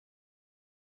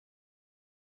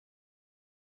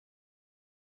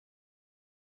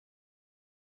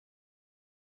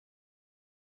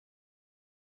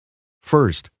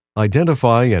First,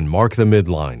 identify and mark the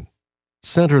midline.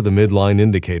 Center the midline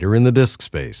indicator in the disc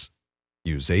space.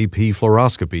 Use AP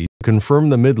fluoroscopy to confirm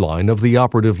the midline of the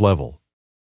operative level.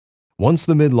 Once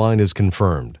the midline is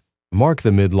confirmed, mark the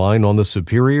midline on the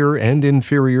superior and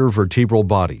inferior vertebral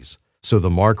bodies so the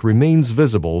mark remains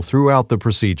visible throughout the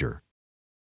procedure.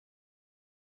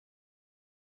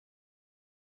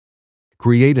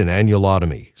 Create an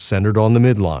annulotomy centered on the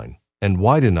midline and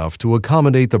wide enough to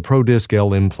accommodate the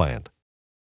ProDisc-L implant.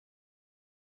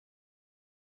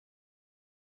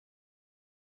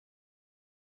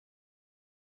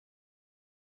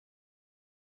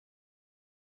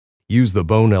 Use the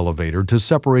bone elevator to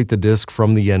separate the disc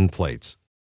from the end plates.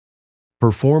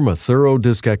 Perform a thorough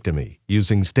discectomy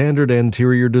using standard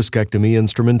anterior discectomy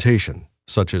instrumentation,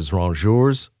 such as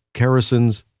rongeurs,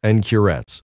 Carrisons, and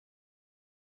curettes.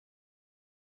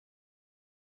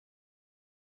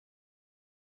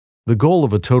 The goal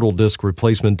of a total disc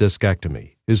replacement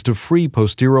discectomy is to free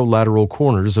posterolateral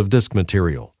corners of disc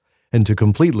material and to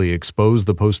completely expose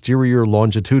the posterior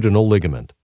longitudinal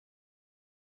ligament.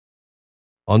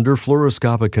 Under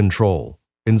fluoroscopic control,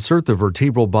 insert the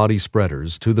vertebral body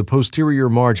spreaders to the posterior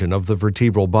margin of the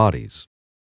vertebral bodies.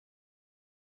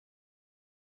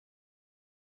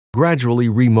 Gradually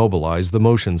remobilize the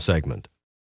motion segment.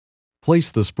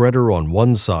 Place the spreader on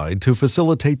one side to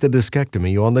facilitate the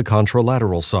discectomy on the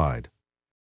contralateral side.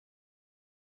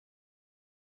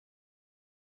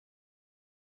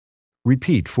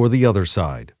 Repeat for the other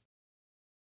side.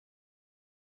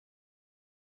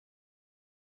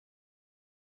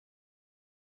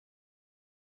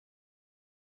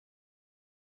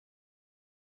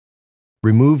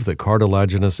 Remove the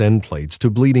cartilaginous end plates to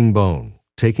bleeding bone,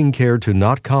 taking care to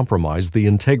not compromise the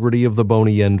integrity of the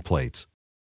bony end plates.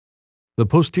 The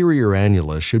posterior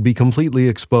annulus should be completely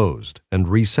exposed and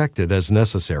resected as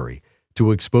necessary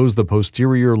to expose the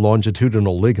posterior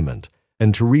longitudinal ligament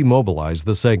and to remobilize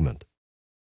the segment.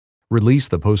 Release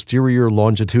the posterior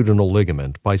longitudinal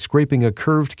ligament by scraping a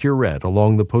curved curette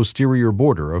along the posterior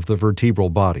border of the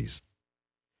vertebral bodies.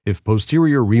 If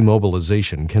posterior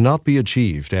remobilization cannot be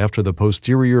achieved after the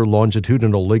posterior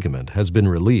longitudinal ligament has been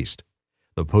released,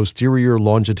 the posterior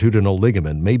longitudinal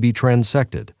ligament may be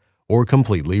transected or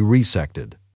completely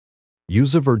resected.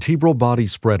 Use a vertebral body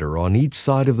spreader on each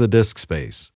side of the disc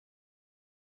space.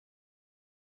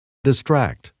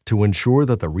 Distract to ensure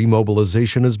that the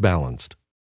remobilization is balanced.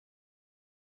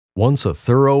 Once a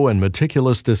thorough and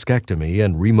meticulous discectomy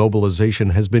and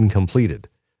remobilization has been completed,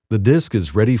 the disc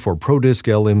is ready for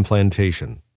ProDisc-L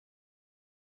implantation.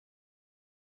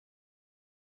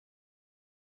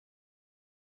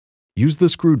 Use the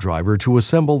screwdriver to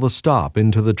assemble the stop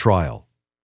into the trial.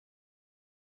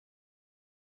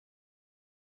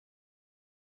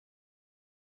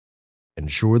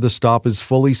 Ensure the stop is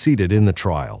fully seated in the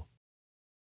trial.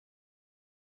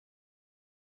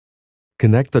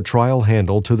 Connect the trial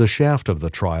handle to the shaft of the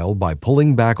trial by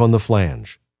pulling back on the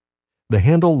flange. The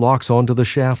handle locks onto the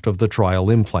shaft of the trial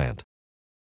implant.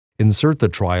 Insert the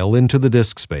trial into the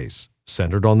disc space,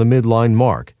 centered on the midline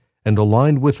mark and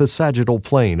aligned with the sagittal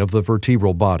plane of the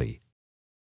vertebral body.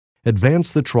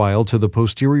 Advance the trial to the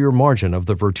posterior margin of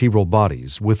the vertebral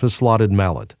bodies with the slotted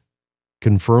mallet.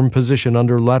 Confirm position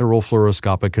under lateral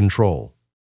fluoroscopic control.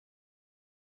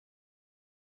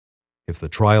 If the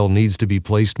trial needs to be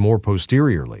placed more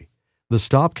posteriorly, the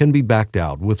stop can be backed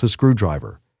out with the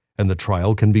screwdriver, and the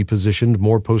trial can be positioned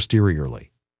more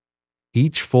posteriorly.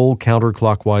 Each full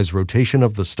counterclockwise rotation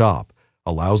of the stop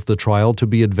allows the trial to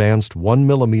be advanced 1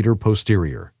 mm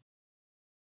posterior.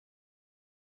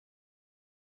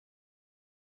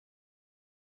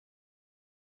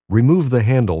 Remove the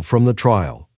handle from the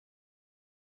trial.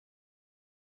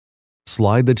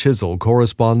 Slide the chisel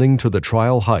corresponding to the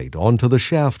trial height onto the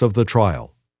shaft of the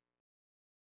trial.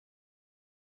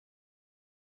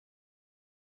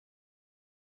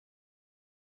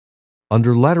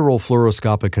 Under lateral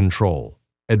fluoroscopic control,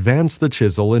 advance the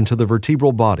chisel into the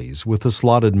vertebral bodies with the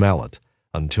slotted mallet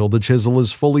until the chisel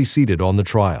is fully seated on the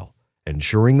trial,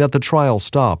 ensuring that the trial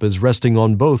stop is resting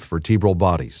on both vertebral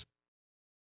bodies.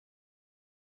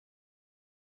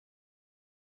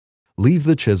 Leave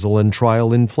the chisel and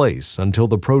trial in place until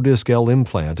the ProDisc-L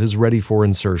implant is ready for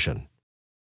insertion.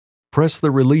 Press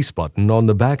the release button on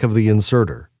the back of the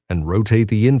inserter and rotate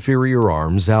the inferior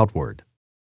arms outward.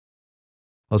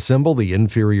 Assemble the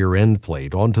inferior end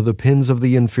plate onto the pins of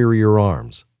the inferior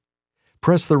arms.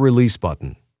 Press the release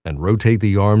button and rotate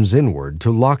the arms inward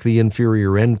to lock the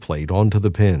inferior end plate onto the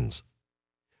pins.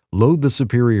 Load the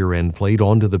superior end plate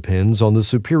onto the pins on the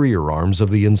superior arms of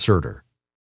the inserter.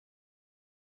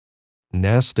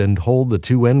 Nest and hold the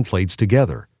two end plates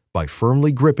together by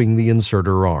firmly gripping the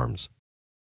inserter arms.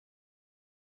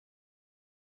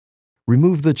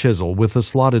 Remove the chisel with the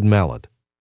slotted mallet.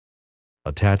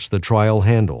 Attach the trial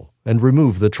handle and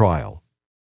remove the trial.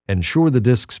 Ensure the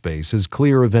disc space is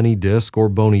clear of any disc or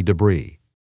bony debris.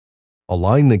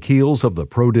 Align the keels of the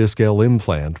ProDisc-L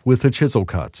implant with the chisel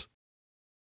cuts.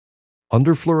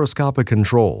 Under fluoroscopic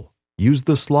control, use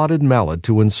the slotted mallet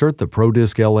to insert the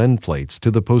ProDisc-L end plates to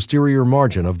the posterior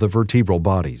margin of the vertebral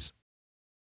bodies.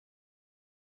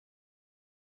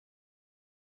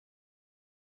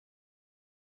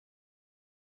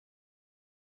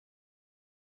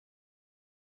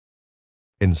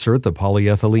 Insert the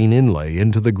polyethylene inlay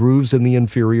into the grooves in the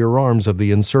inferior arms of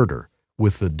the inserter,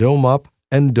 with the dome up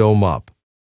and dome up.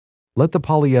 Let the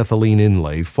polyethylene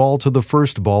inlay fall to the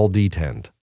first ball detent.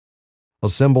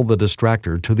 Assemble the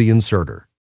distractor to the inserter.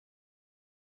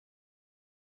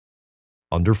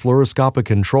 Under fluoroscopic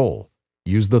control,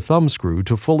 use the thumb screw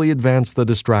to fully advance the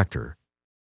distractor.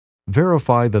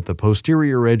 Verify that the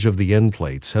posterior edge of the end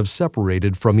plates have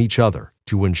separated from each other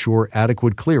to ensure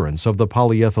adequate clearance of the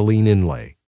polyethylene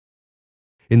inlay.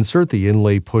 Insert the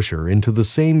inlay pusher into the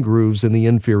same grooves in the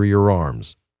inferior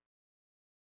arms.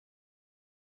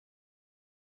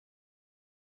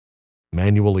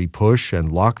 Manually push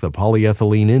and lock the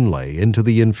polyethylene inlay into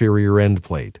the inferior end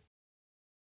plate.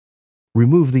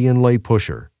 Remove the inlay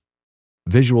pusher.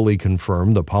 Visually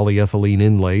confirm the polyethylene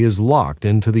inlay is locked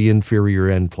into the inferior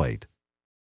end plate.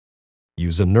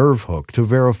 Use a nerve hook to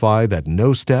verify that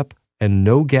no step and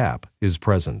no gap is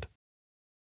present.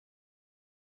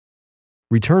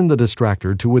 Return the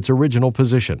distractor to its original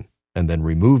position and then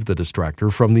remove the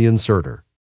distractor from the inserter.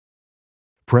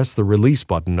 Press the release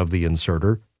button of the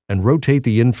inserter and rotate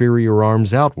the inferior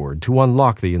arms outward to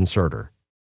unlock the inserter.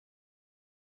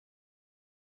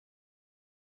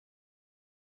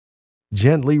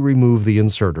 Gently remove the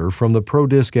inserter from the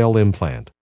ProDisc-L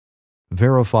implant.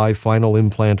 Verify final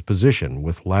implant position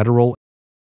with lateral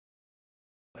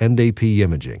and AP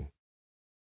imaging.